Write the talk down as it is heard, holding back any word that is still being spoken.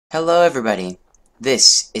Hello everybody,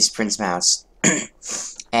 this is Prince Mouse,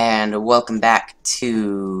 and welcome back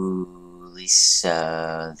to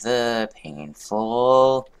Lisa the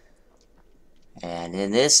Painful, and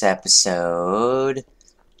in this episode,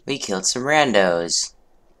 we killed some randos.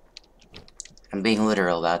 I'm being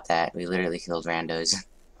literal about that, we literally killed randos.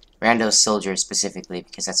 Rando soldiers specifically,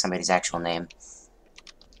 because that's somebody's actual name.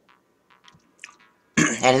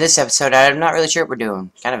 And in this episode, I'm not really sure what we're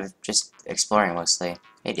doing, kind of just exploring mostly.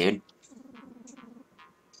 Hey dude.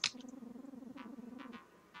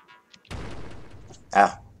 Oh.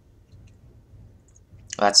 Well,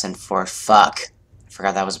 that's in for fuck. I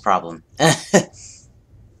forgot that was a problem.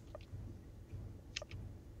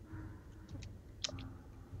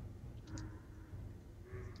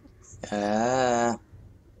 uh...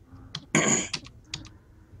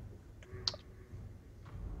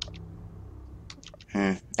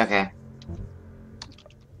 Okay.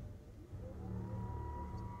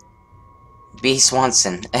 B.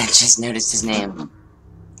 Swanson. I just noticed his name.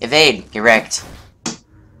 Evade. Get wrecked.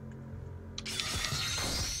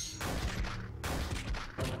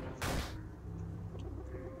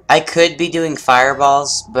 I could be doing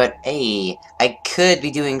fireballs, but hey, I could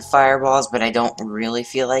be doing fireballs, but I don't really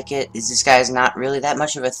feel like it. This guy's not really that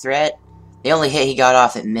much of a threat. The only hit he got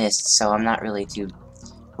off, it missed, so I'm not really too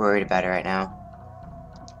worried about it right now.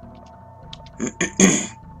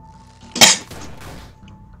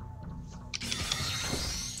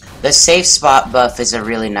 The safe spot buff is a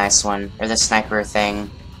really nice one, or the sniper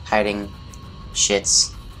thing, hiding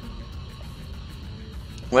shits.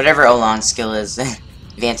 Whatever Olan's skill is,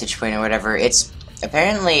 vantage point or whatever,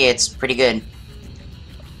 apparently it's pretty good.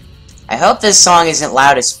 I hope this song isn't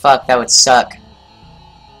loud as fuck, that would suck.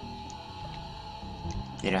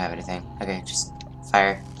 You don't have anything. Okay, just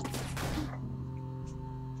fire.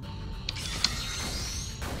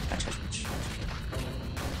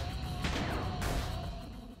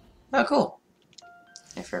 Oh, cool.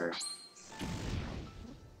 Yeah, forever.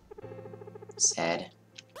 Sad.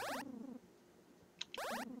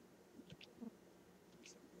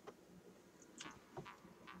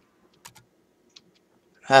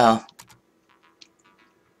 Oh.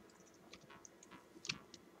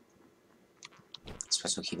 I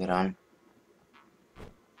suppose we'll keep it on.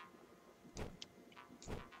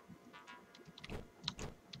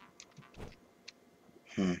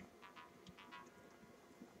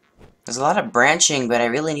 There's a lot of branching, but I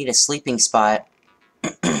really need a sleeping spot.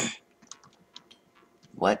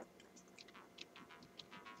 What?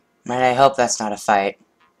 Man, I hope that's not a fight.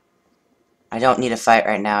 I don't need a fight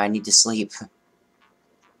right now, I need to sleep.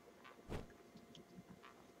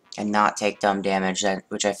 And not take dumb damage,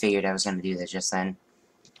 which I figured I was going to do that just then.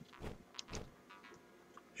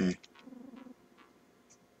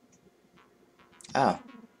 Oh.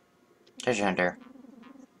 Treasure hunter.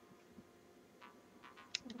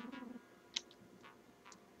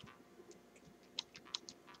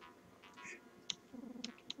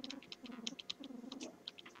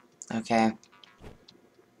 Okay.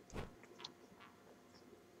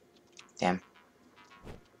 Damn.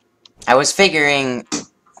 I was figuring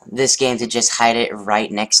this game to just hide it right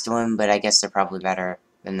next to him, but I guess they're probably better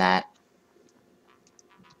than that.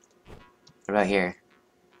 What about here?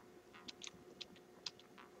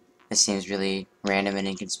 This seems really random and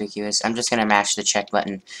inconspicuous. I'm just gonna mash the check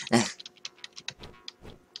button. I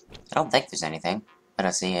don't think there's anything. I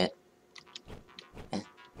don't see it.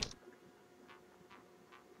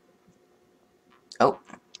 Oh.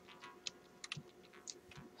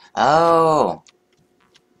 Oh.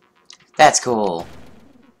 That's cool.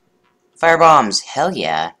 Fire bombs. Hell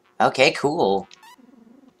yeah. Okay, cool.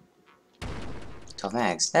 12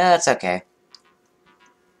 mags. That's okay.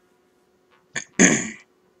 I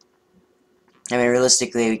mean,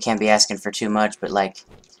 realistically, we can't be asking for too much, but, like,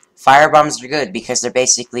 fire bombs are good because they're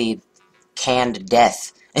basically canned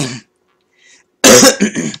death.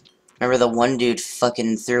 Remember the one dude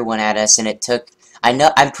fucking threw one at us and it took...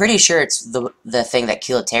 I'm pretty sure it's the thing that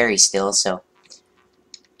killed Terry still, so...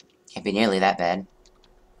 Can't be nearly that bad.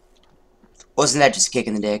 Wasn't that just a kick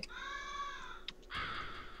in the dick?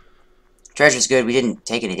 Treasure's good, we didn't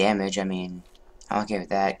take any damage, I mean... I'm okay with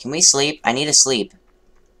that. Can we sleep? I need to sleep.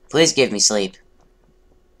 Please give me sleep.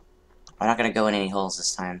 I'm not gonna go in any holes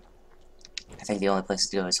this time. I think the only place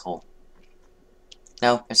to go is hole.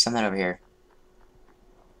 No, there's something over here.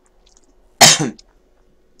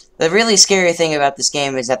 The really scary thing about this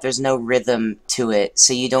game is that there's no rhythm to it,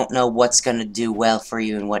 so you don't know what's gonna do well for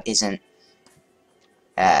you and what isn't.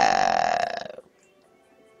 I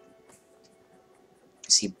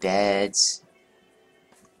see beds.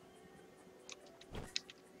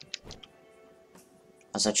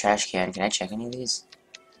 Also, trash can. Can I check any of these?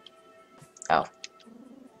 Oh.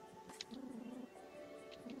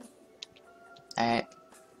 Alright.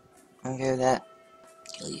 I'm okay with that.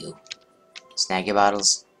 Kill you. Snag your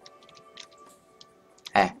bottles.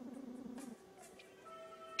 Hey.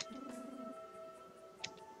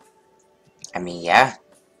 I mean, yeah.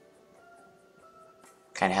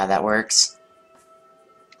 Kinda how that works.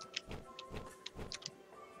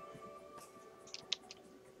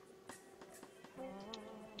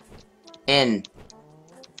 In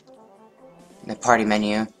the party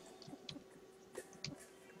menu.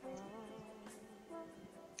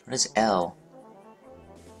 What is L?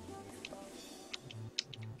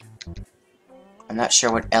 I'm not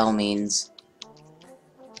sure what L means.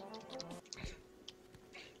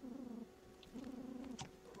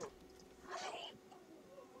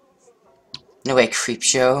 No way,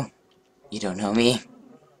 Creepshow. You don't know me.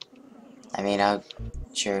 I mean,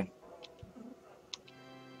 sure.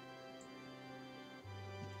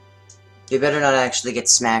 You better not actually get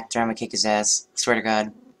smacked or I'm gonna kick his ass. Swear to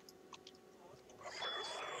God.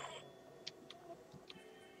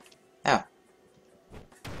 Oh.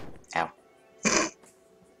 Ow.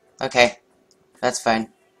 Okay. That's fine.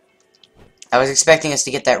 I was expecting us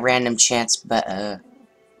to get that random chance, but, or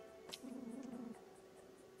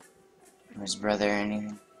his brother or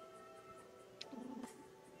anything.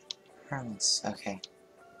 Hermits. Okay.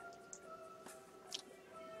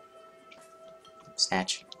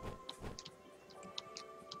 Snatch.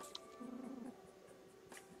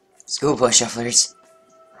 Schoolboy shufflers.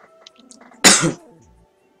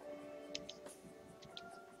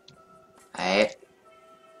 Alright.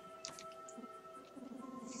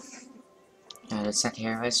 It's not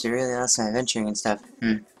here. It's really awesome adventuring and stuff.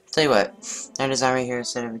 Tell you what. There's his army here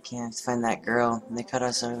set up a camp to find that girl. They cut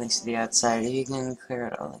us our links to the outside. If you can clear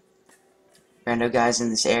it all. Rando guys in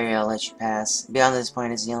this area, I'll let you pass. Beyond this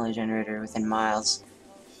point is the only generator within miles.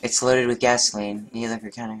 It's loaded with gasoline. You look for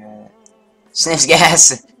kind of guy that sniffs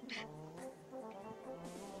gas.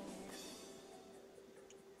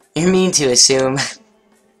 You're mean to assume.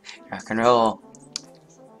 Rock and roll.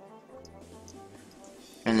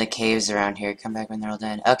 And the caves around here. Come back when they're all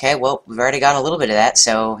done. Okay, well, we've already got a little bit of that,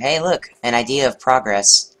 so hey, look, an idea of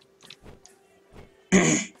progress.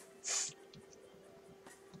 I'm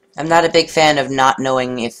not a big fan of not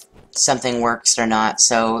knowing if something works or not,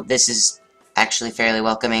 so this is actually fairly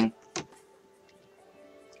welcoming.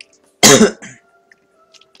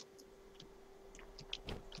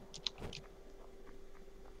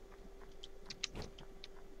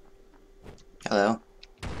 Hello.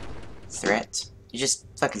 Threat? You're just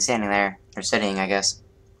fucking standing there. Or sitting, I guess.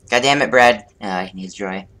 God damn it, Brad. He needs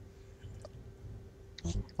joy.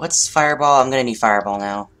 What's Fireball? I'm gonna need Fireball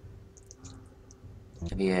now.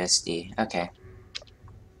 WSD. Okay.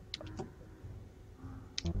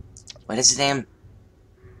 What is his name?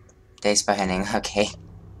 Dace by Henning. Okay.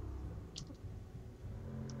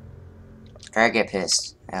 Or I get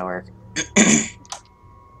pissed. That'll work.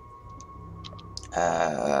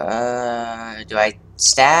 Do I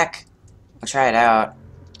stack? I'll try it out.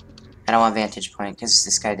 I don't want vantage point because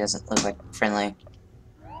this guy doesn't look like friendly.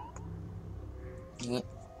 Damn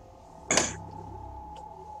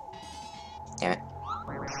it.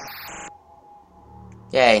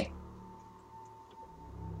 Yay.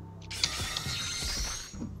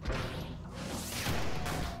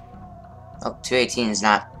 Oh, 218 is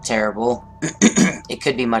not terrible. It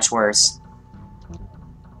could be much worse.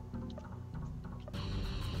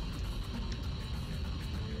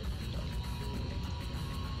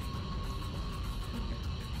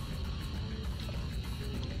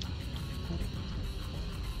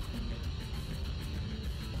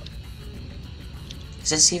 Is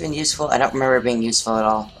this even useful? I don't remember it being useful at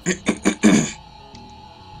all.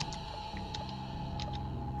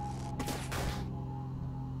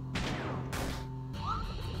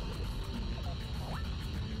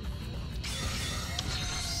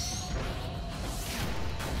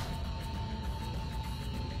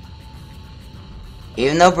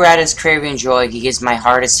 Even though Brad is craving joy, he is my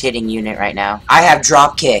hardest hitting unit right now. I have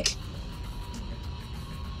dropkick.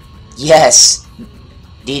 Yes.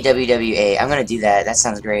 DWWA. I'm gonna do that. That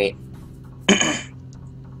sounds great.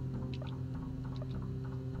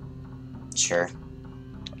 Sure.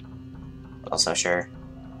 Also sure.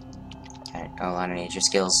 Okay, hold on, I need your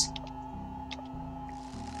skills.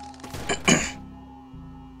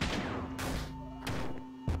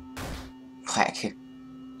 Whack.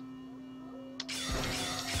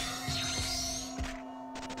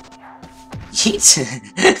 Yeet.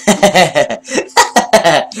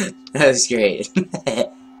 That was great.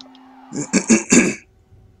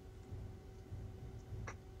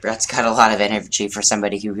 Brad's got a lot of energy for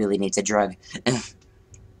somebody who really needs a drug.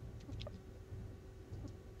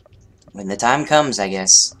 When the time comes, I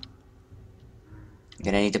guess. You're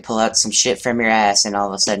gonna need to pull out some shit from your ass and all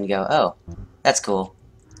of a sudden go, oh, that's cool.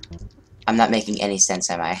 I'm not making any sense,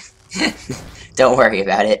 am I? Don't worry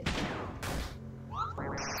about it.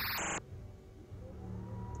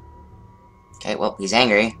 Okay, well, he's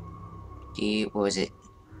angry. What was it?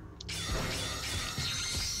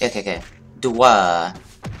 Okay. Dua.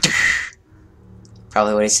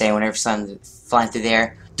 Probably what he's saying whenever someone's flying through the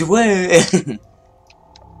air. Dua!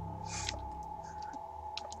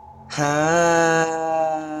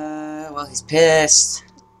 Well, he's pissed.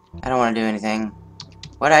 I don't want to do anything.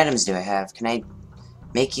 What items do I have? Can I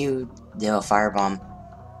make you do a firebomb?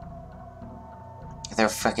 Throw a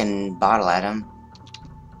fucking bottle at him.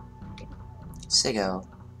 Siggo.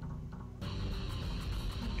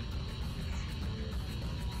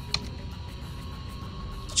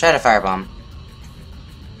 Try to firebomb.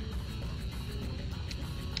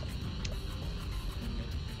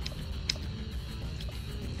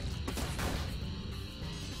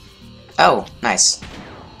 Oh, nice.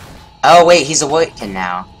 Oh, wait, he's awakened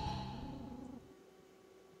now.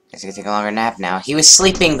 Guess he can take a longer nap now. He was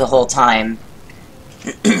sleeping the whole time.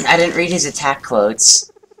 I didn't read his attack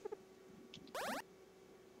quotes.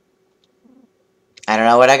 I don't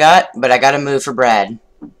know what I got, but I got a move for Brad.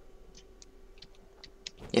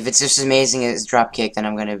 If it's just as amazing as dropkick, then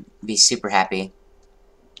I'm gonna be super happy.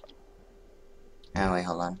 Oh, wait,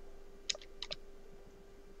 hold on.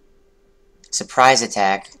 Surprise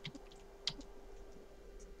attack.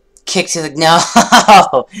 Kick to the... No!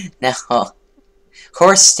 No.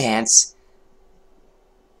 Horse stance.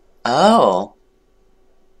 Oh.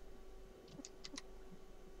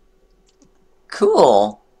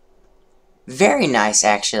 Cool. Very nice,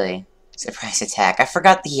 actually. Surprise attack. I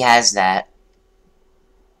forgot that he has that.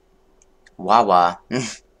 Wawa.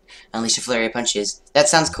 Unleash a flurry of punches. That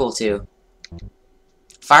sounds cool, too.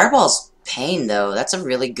 Fireball's pain, though. That's a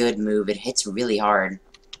really good move. It hits really hard.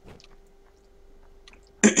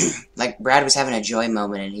 Like, Brad was having a joy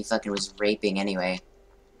moment, and he fucking was raping anyway.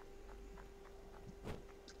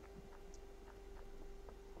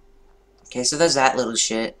 Okay, so there's that little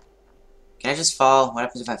shit. Can I just fall? What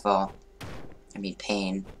happens if I fall? I mean,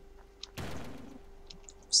 pain.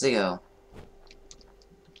 So they go.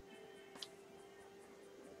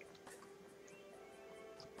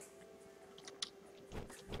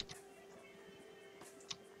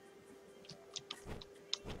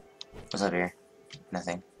 What's up here?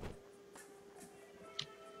 Nothing.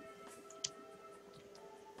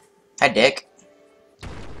 Hi, Dick.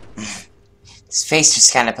 His face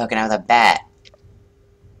just kind of poking out with a bat.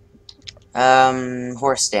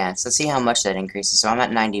 Horse stance. Let's see how much that increases. So I'm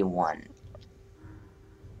at 91.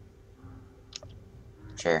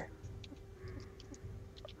 Sure.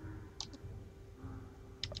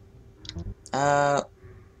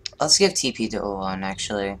 Let's give TP to Olon,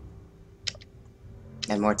 actually.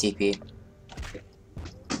 And more TP.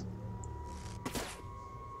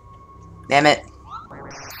 Damn it.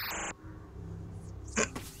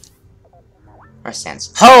 Horse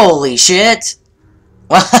stance. Holy shit!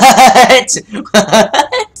 What?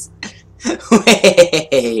 What?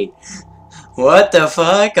 Wait. What the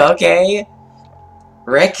fuck? Okay.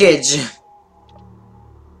 Wreckage.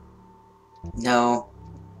 No.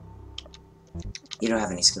 You don't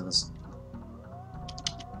have any skills.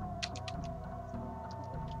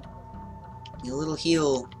 You little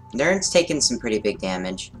heal. Nern's taken some pretty big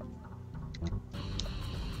damage.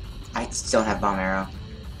 I still don't have bomb arrow.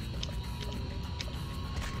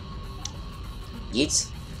 Yeet.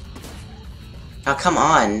 Oh, come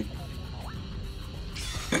on.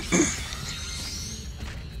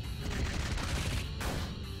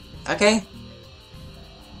 Okay.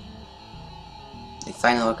 They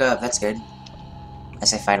finally woke up, that's good. I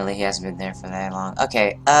say finally, he hasn't been there for that long.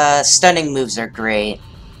 Okay, stunning moves are great.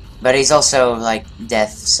 But he's also, like,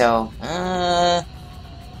 death, so,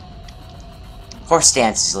 Horse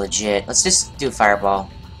stance is legit. Let's just do fireball.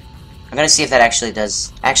 I'm gonna see if that actually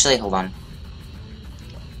does... Actually, hold on.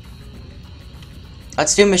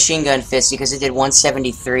 Let's do machine gun fist because it did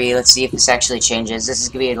 173. Let's see if this actually changes. This is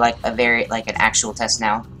gonna be like a very an actual test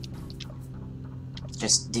now.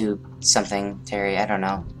 Just do something, Terry. I don't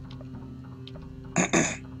know.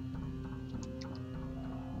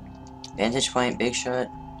 Vantage point, big shot.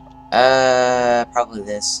 Probably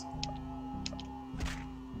this.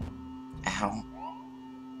 Ow.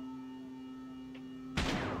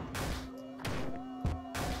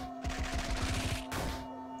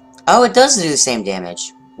 Oh, it does do the same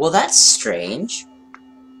damage. Well, that's strange.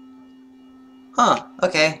 Huh,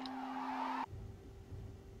 okay.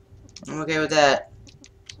 I'm okay with that.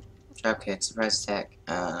 Dropkick, surprise attack.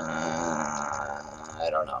 I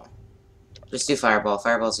don't know. Just do Fireball.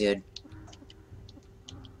 Fireball's good.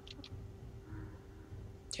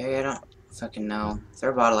 Terry, I don't fucking know.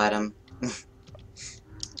 Throw a bottle at him.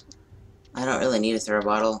 I don't really need to throw a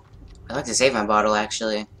bottle. I like to save my bottle,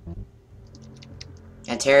 actually.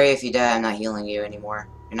 And Terry, if you die, I'm not healing you anymore.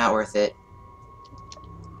 You're not worth it.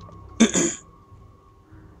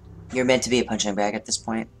 You're meant to be a punching bag at this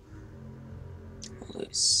point.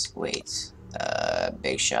 Loose. Wait.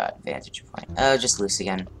 Big shot. Vantage point. Oh, just loose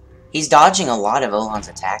again. He's dodging a lot of Ohan's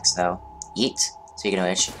attacks, though. Yeet. Speaking of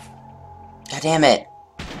which. God damn it.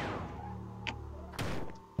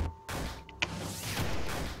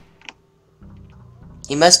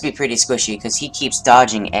 He must be pretty squishy, because he keeps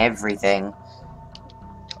dodging everything.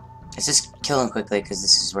 Let's just kill him quickly, because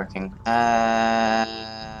this is working.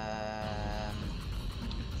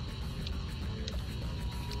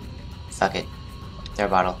 Fuck it. Throw a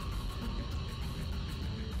bottle.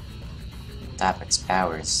 Topics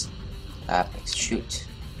powers. Topics shoot.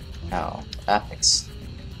 No. Topics.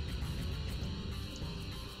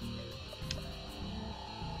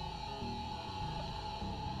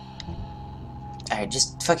 Alright,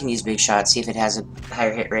 just fucking use big shot, see if it has a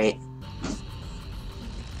higher hit rate.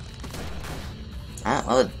 Ah,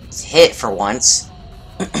 well, it's hit for once.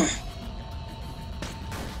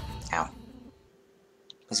 Ow.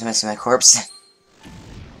 Was messing with my corpse.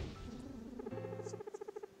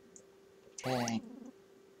 Okay.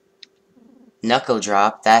 Knuckle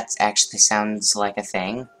drop, that actually sounds like a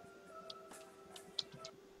thing.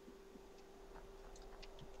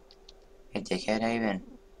 Hey, dickhead, how you been?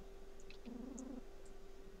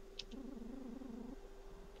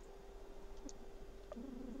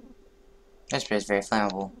 That spray is very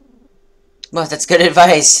flammable. Well, that's good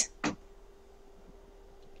advice! A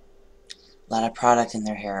lot of product in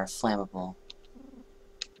their hair are flammable.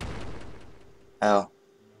 Oh.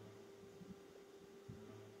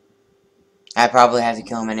 I probably have to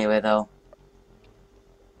kill him anyway, though.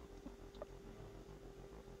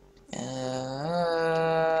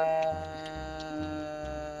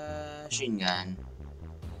 Machine gun.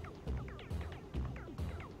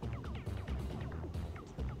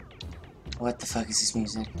 What the fuck is this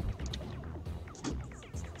music?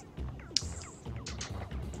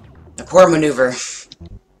 A poor maneuver.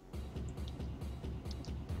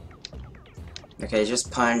 Okay,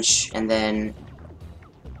 just punch, and then...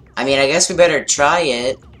 I mean, I guess we better try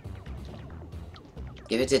it.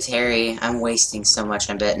 Give it to Terry. I'm wasting so much,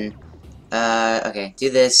 I'm betting. Okay, do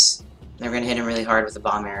this. Then we're gonna hit him really hard with a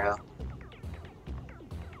bomb arrow.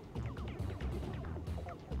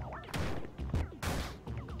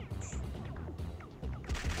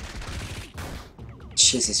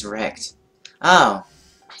 Jesus, wrecked. Oh.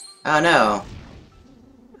 Oh, no.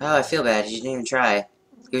 Oh, I feel bad. You didn't even try.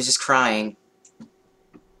 He was just crying.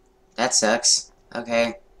 That sucks.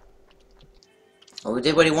 Okay. Well, we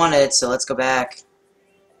did what he wanted, so let's go back.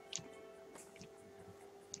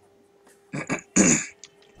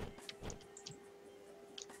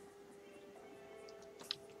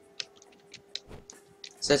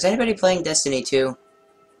 So is anybody playing Destiny 2?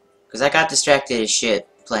 Because I got distracted as shit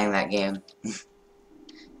playing that game.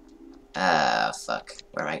 Fuck.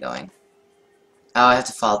 Where am I going? Oh, I have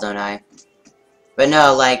to fall, don't I? But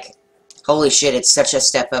no, like, holy shit, it's such a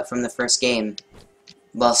step up from the first game.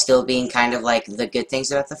 While still being kind of like the good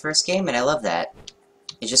things about the first game, and I love that.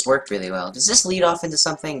 It just worked really well. Does this lead off into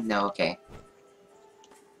something? No, okay.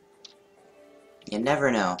 You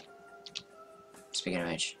never know. Speaking of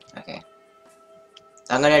which, okay.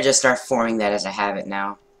 I'm gonna just start forming that as a habit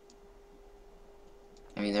now.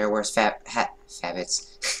 I mean, there are worse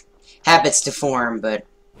habits. Habits to form, but...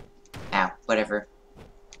 Ow, whatever.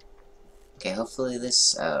 Okay, hopefully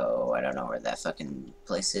this... Oh, I don't know where that fucking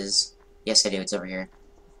place is. Yes, I do, it's over here.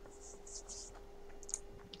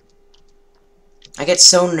 I get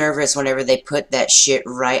so nervous whenever they put that shit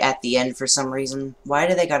right at the end for some reason. Why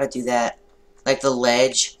do they gotta do that? Like the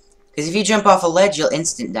ledge. Because if you jump off a ledge, you'll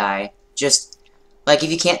instant die. Just, like, if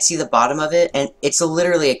you can't see the bottom of it, and it's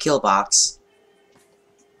literally a kill box.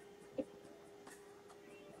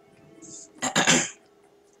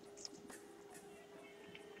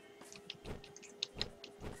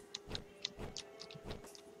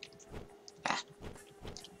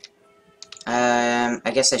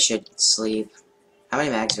 I guess I should sleep. How many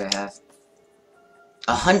mags do I have?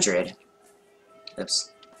 100.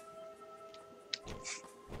 Oops.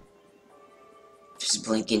 Just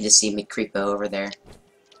blinking to see me creepo over there.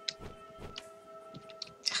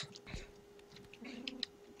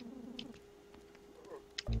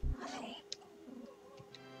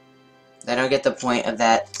 I don't get the point of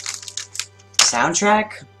that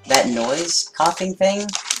soundtrack, that noise coughing thing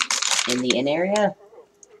in the in area.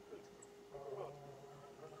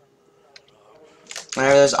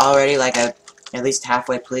 Whenever there's already like a at least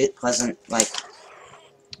halfway pleasant like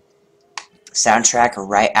soundtrack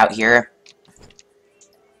right out here.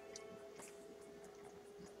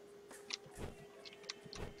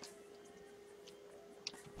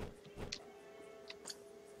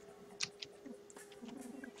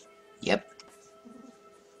 Yep.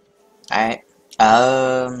 Alright. Okay.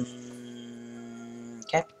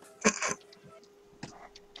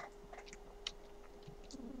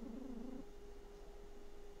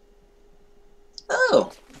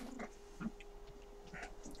 Oh!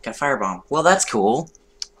 Got a firebomb. Well, that's cool.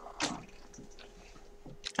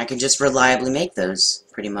 I can just reliably make those,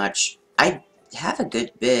 pretty much. I have a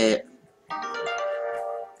good bit. But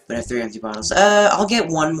I have 3 empty bottles. I'll get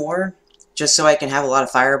one more, just so I can have a lot of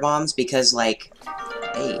firebombs, because, like,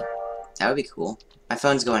 hey, that would be cool. My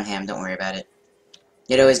phone's going ham, don't worry about it.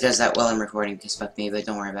 It always does that while I'm recording, because fuck me, but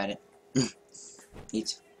don't worry about it.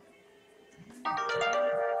 Eat.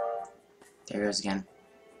 There it goes again.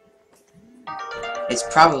 It's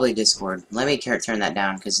probably Discord. Let me turn that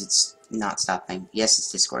down, because it's not stopping. Yes,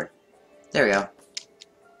 it's Discord. There we go.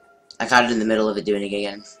 I caught it in the middle of it doing it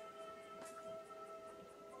again.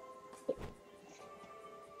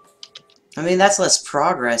 I mean, that's less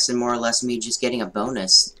progress and more or less me just getting a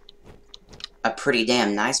bonus. A pretty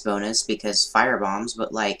damn nice bonus, because firebombs,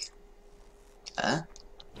 but like... I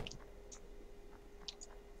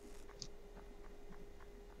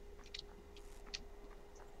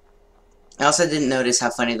also didn't notice how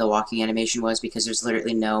funny the walking animation was, because there's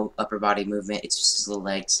literally no upper body movement, it's just his little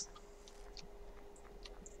legs.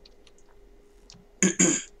 I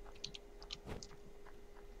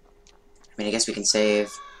mean, I guess we can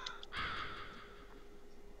save.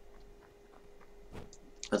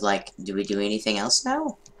 But, like, do we do anything else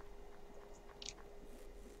now?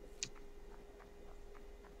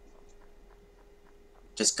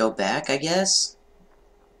 Just go back, I guess?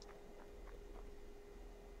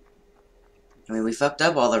 I mean, we fucked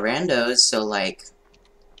up all the randos, so, like...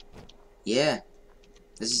 Yeah.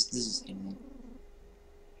 This is...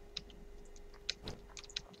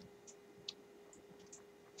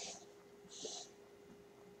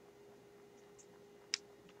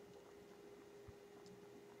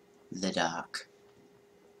 The dock.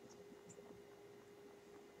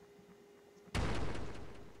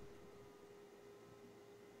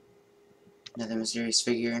 Another mysterious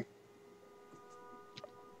figure.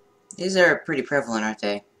 These are pretty prevalent, aren't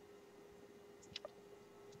they?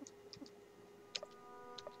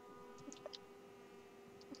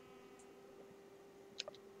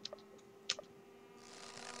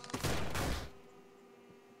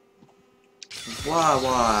 Wah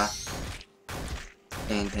wah.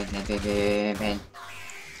 Bang, bang, bang, bang, bang, bang.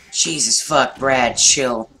 Jesus fuck, Brad,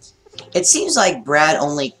 chill. It seems like Brad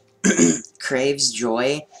only craves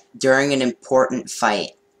joy during an important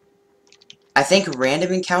fight. I think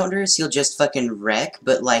random encounters he'll just fucking wreck,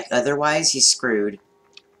 but like otherwise he's screwed.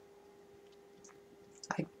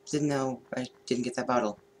 I didn't know I didn't get that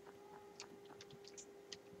bottle.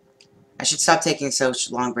 I should stop taking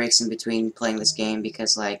such long breaks in between playing this game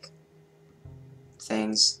because like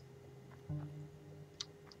things.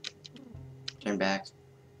 Turn back.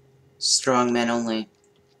 Strong men only.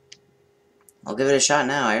 I'll give it a shot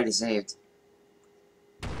now, I already saved.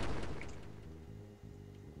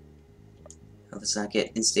 Let's not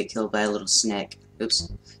get instant killed by a little snake.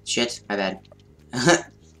 Oops. Shit, my bad.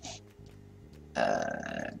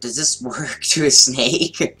 Does this work to a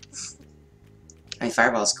snake? I mean,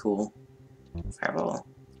 fireball's cool. Fireball.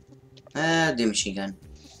 Do machine gun.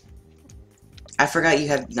 I forgot you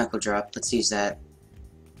have knuckle drop. Let's use that.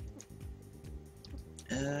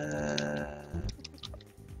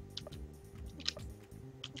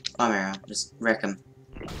 Bomb arrow. Just wreck him.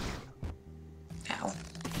 Ow.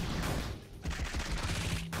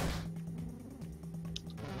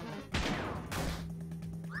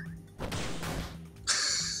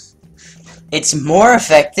 It's more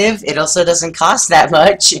effective. It also doesn't cost that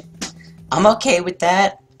much. I'm okay with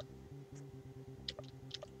that.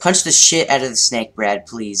 Punch the shit out of the snake, Brad,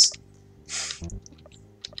 please.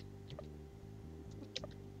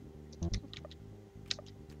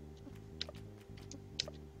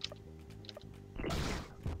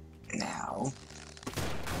 Now.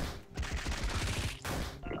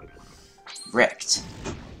 Wrecked.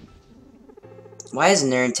 Why is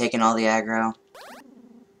Nern taking all the aggro?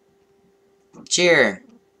 Cheer!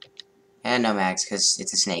 And no mags, because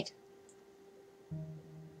it's a snake.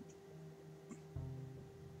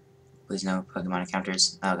 Please no Pokemon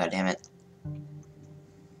encounters. Oh, god damn it.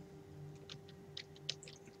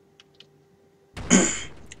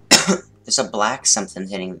 There's a black something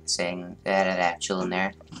saying that chill in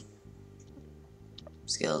there.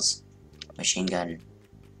 skills. Machine gun.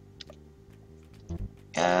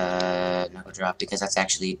 Knuckle drop, because that's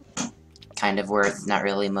actually kind of worth, not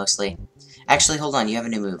really, mostly. Actually, hold on, you have a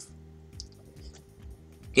new move.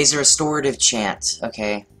 Gives a restorative chant.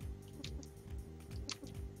 Okay.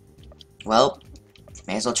 Well,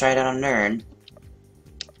 may as well try it out on Nern.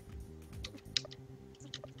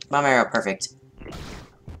 Bomb arrow, perfect.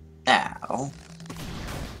 Ow.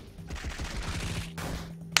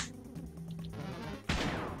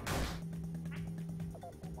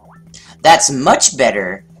 That's much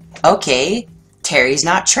better. Okay, Terry's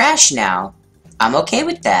not trash now. I'm okay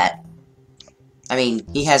with that. I mean,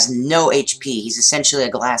 he has no HP. He's essentially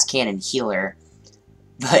a glass cannon healer.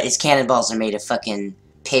 But his cannonballs are made of fucking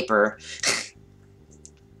paper.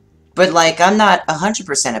 But, like, I'm not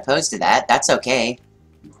 100% opposed to that. That's okay.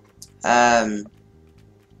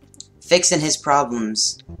 Fixing his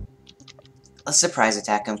problems. Let's surprise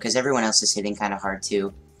attack him, because everyone else is hitting kind of hard,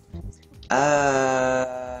 too.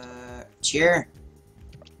 Cheer.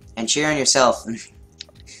 And cheer on yourself.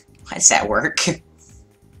 Why does that work? And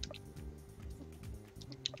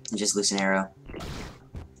just loose an arrow.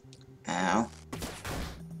 Ow.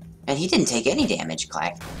 And he didn't take any damage,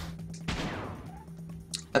 Clack.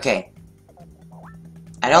 Okay.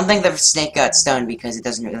 I don't think the snake got stunned because it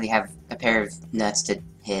doesn't really have a pair of nuts to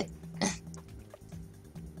hit.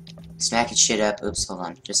 Smack its shit up. Oops, hold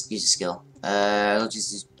on. Just use a skill. We'll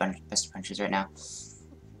just use best punches right now.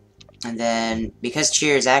 And then, because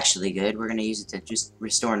cheer is actually good, we're gonna use it to just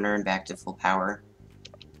restore Nern back to full power.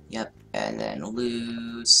 Yep. And then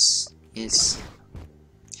loose is...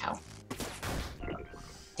 Ow.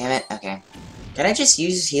 Damn it, okay. Can I just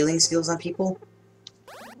use healing skills on people?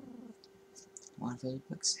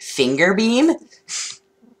 Finger beam?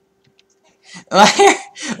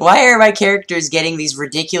 Why are my characters getting these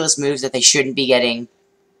ridiculous moves that they shouldn't be getting?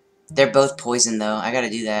 They're both poison, though. I gotta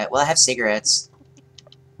do that. Well, I have cigarettes.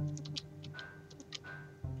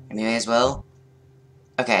 I may as well.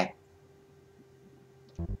 Okay.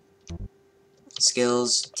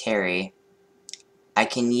 Skills, Terry. I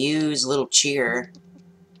can use little cheer.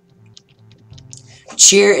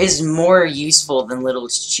 Cheer is more useful than little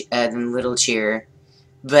cheer,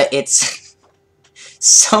 but it's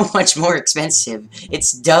so much more expensive.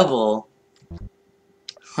 It's double.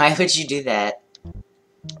 Why would you do that?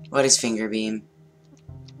 What is finger beam?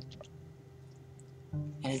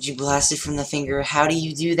 Energy blasted from the finger. How do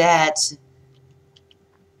you do that?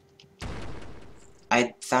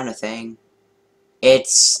 I found a thing.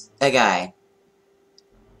 It's a guy.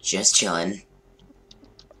 Just chilling.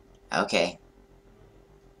 Okay.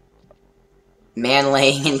 Man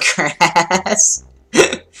laying in grass.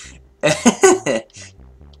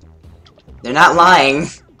 They're not lying.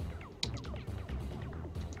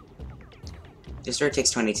 This sword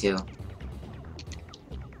takes 22.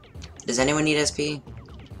 Does anyone need SP?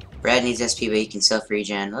 Brad needs SP, but he can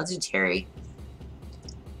self-regen. Let's do Terry.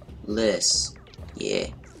 Liz. Yeah.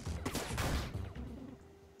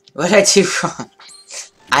 What did I do wrong?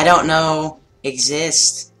 I don't know.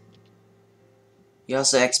 Exist. You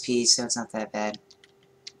also XP, so it's not that bad.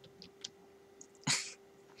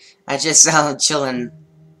 I just chilling.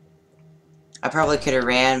 I probably could have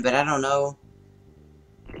ran, but I don't know.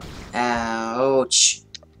 Ouch.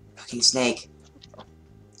 Fucking snake.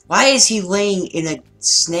 Why is he laying in a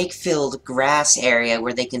snake-filled grass area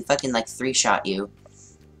where they can fucking, like, 3-shot you?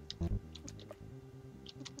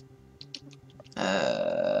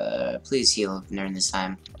 Please heal Nern this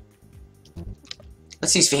time.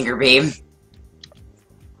 Let's use finger beam.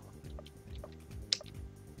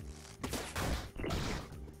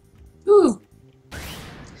 Ooh.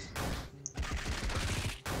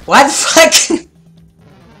 What the fuck?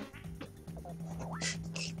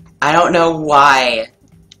 I don't know why,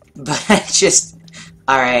 but I just...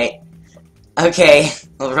 Alright. Okay,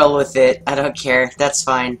 we'll roll with it. I don't care. That's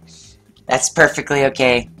fine. That's perfectly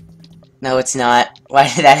okay. No, it's not.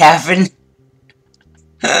 Why did that happen?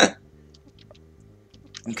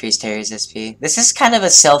 Increase Terry's SP. This is kind of a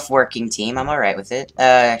self-working team. I'm alright with it.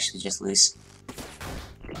 Actually, just loose.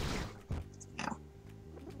 Ow.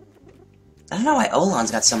 I don't know why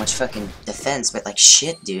Olan's got so much fucking defense, but like,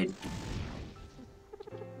 shit, dude.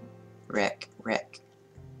 Wreck.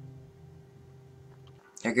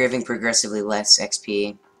 They're giving progressively less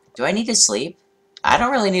XP. Do I need to sleep? I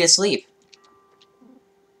don't really need to sleep.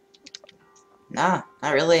 Nah,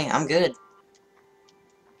 not really. I'm good.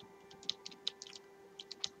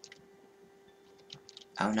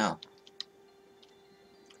 Oh no.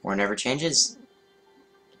 War never changes.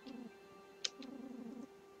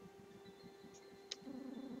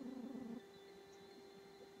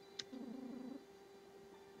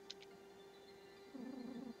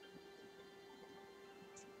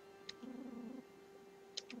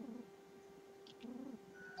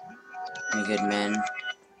 any good men.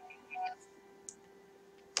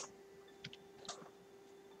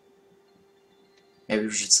 Maybe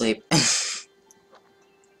we should sleep.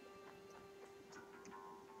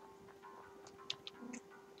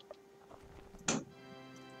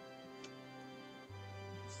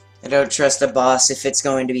 I don't trust a boss if it's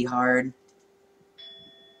going to be hard.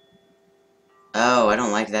 Oh, I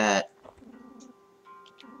don't like that.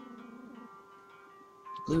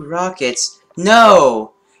 Blue rockets?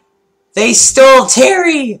 No! They stole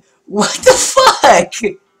Terry! What the fuck?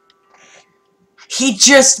 He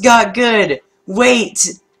just got good!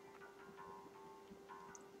 Wait!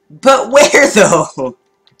 But where, though?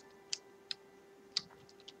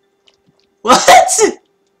 What?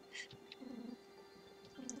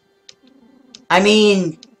 I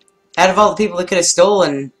mean, out of all the people that could have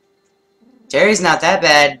stolen, Terry's not that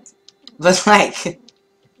bad. But, like...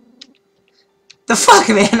 The fuck,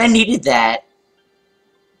 man? I needed that.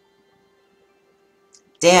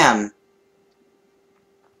 Damn.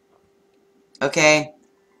 Okay.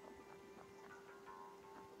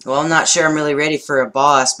 Well, I'm not sure I'm really ready for a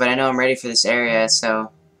boss, but I know I'm ready for this area, so...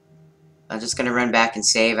 I'm just gonna run back and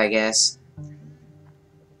save, I guess.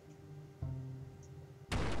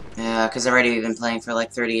 Yeah, because I've already been playing for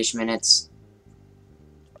like 30-ish minutes.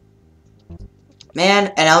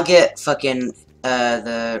 Man, and I'll get fucking,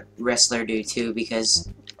 the wrestler dude too, because,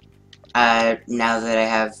 now that I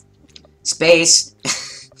have space,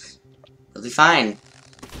 it'll be fine.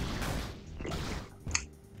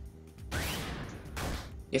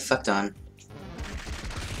 You're fucked on.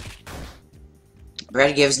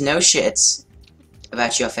 Brad gives no shits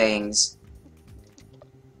about your fangs.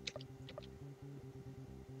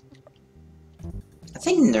 I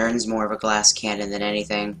think Nern's more of a glass cannon than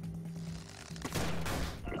anything.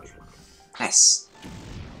 Nice.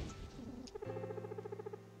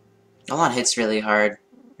 Nolan hits really hard.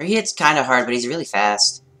 Or he hits kinda hard, but he's really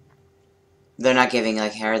fast. They're not giving,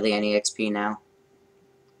 like, hardly any XP now.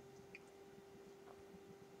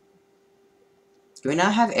 Do we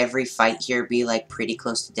not have every fight here be, like, pretty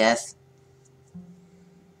close to death?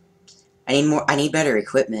 I need better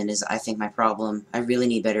equipment is, I think, my problem. I really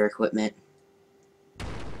need better equipment.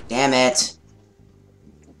 Damn it.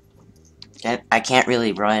 I can't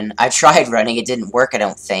really run. I tried running, it didn't work, I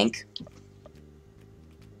don't think.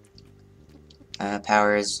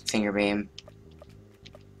 Power is finger beam.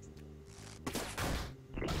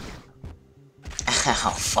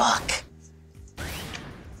 Ow, fuck.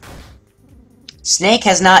 Snake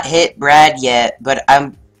has not hit Brad yet, but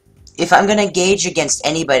if I'm gonna gauge against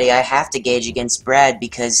anybody, I have to gauge against Brad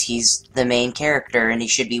because he's the main character and he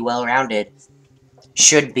should be well-rounded.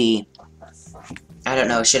 Should be. I don't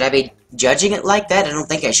know, should I be judging it like that? I don't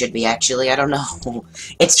think I should be, actually. I don't know.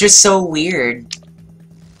 It's just so weird.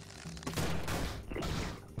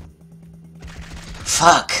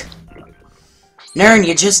 Fuck. Nern,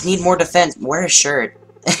 you just need more defense. Wear a shirt.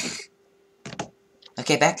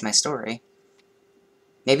 Okay, back to my story.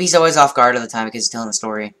 Maybe he's always off guard all the time because he's telling the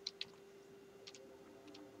story.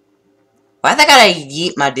 Why'd I gotta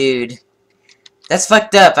yeet my dude? That's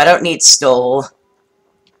fucked up. I don't need stole.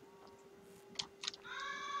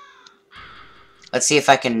 Let's see if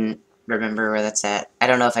I can remember where that's at. I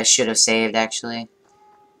don't know if I should have saved, actually.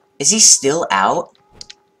 Is he still out?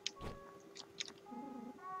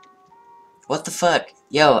 What the fuck?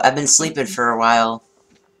 Yo, I've been sleeping for a while.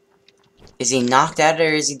 Is he knocked out or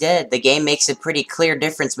is he dead? The game makes a pretty clear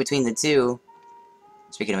difference between the two.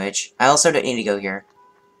 Speaking of which, I also don't need to go here.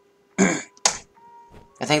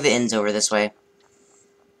 I think the inn's over this way.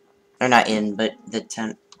 Or not inn, but the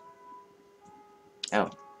tent. Oh,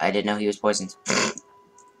 I didn't know he was poisoned.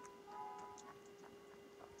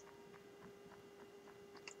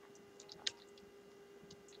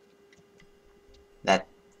 That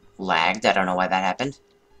lagged. I don't know why that happened.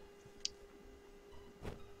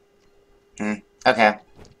 Okay.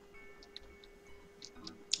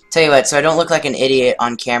 Tell you what, so I don't look like an idiot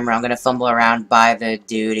on camera, I'm gonna fumble around by the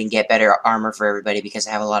dude and get better armor for everybody because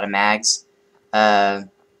I have a lot of mags. Well,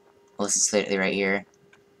 this is literally right here.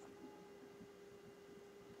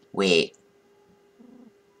 Wait.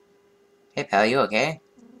 Hey pal, you okay?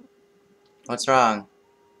 What's wrong?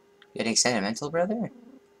 Getting sentimental, brother?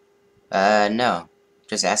 No.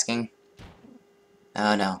 Just asking.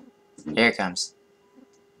 Oh no. Here it comes.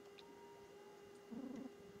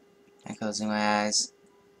 I'm closing my eyes.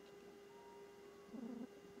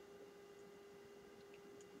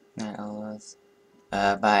 Not always.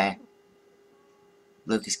 Bye.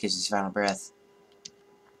 Lucas gives his final breath.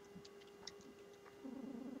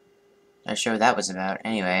 Not sure what that was about.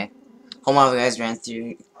 Anyway. Whole mob of guys ran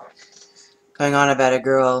through going on about a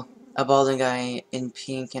girl, a balding guy in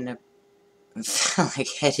pink and a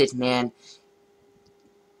Phallic-headed man.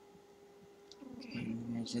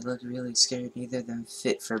 They looked really scared, neither of them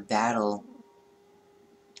fit for battle.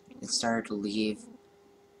 It started to leave.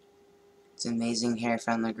 Its amazing hair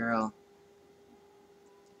found the girl.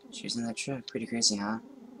 She was in that truck. Pretty crazy, huh?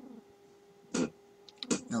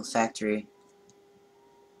 No factory.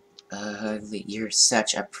 Ugly. You're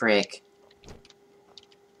such a prick.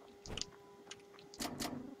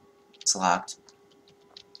 It's locked.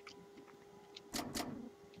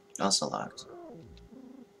 Also locked.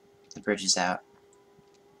 The bridge is out.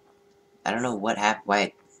 I don't know what happened.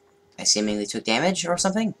 Why I seemingly took damage or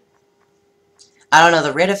something? I don't know.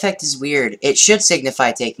 The red effect is weird. It should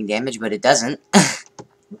signify taking damage, but it doesn't.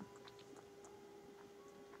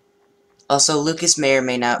 Also, Lucas may or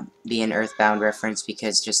may not be an Earthbound reference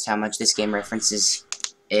because just how much this game references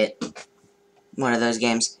it. One of those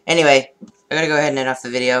games. Anyway, I'm gonna go ahead and end off the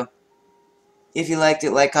video. If you liked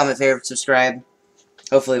it, like, comment, favorite, subscribe.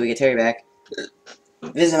 Hopefully we get Terry back.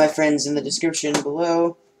 Visit my friends in the description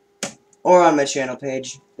below. Or on my channel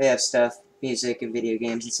page. They have stuff. Music and video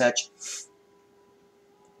games and such.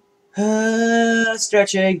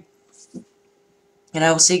 Stretching. And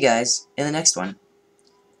I will see you guys in the next one.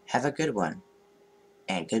 Have a good one.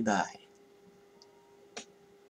 And goodbye.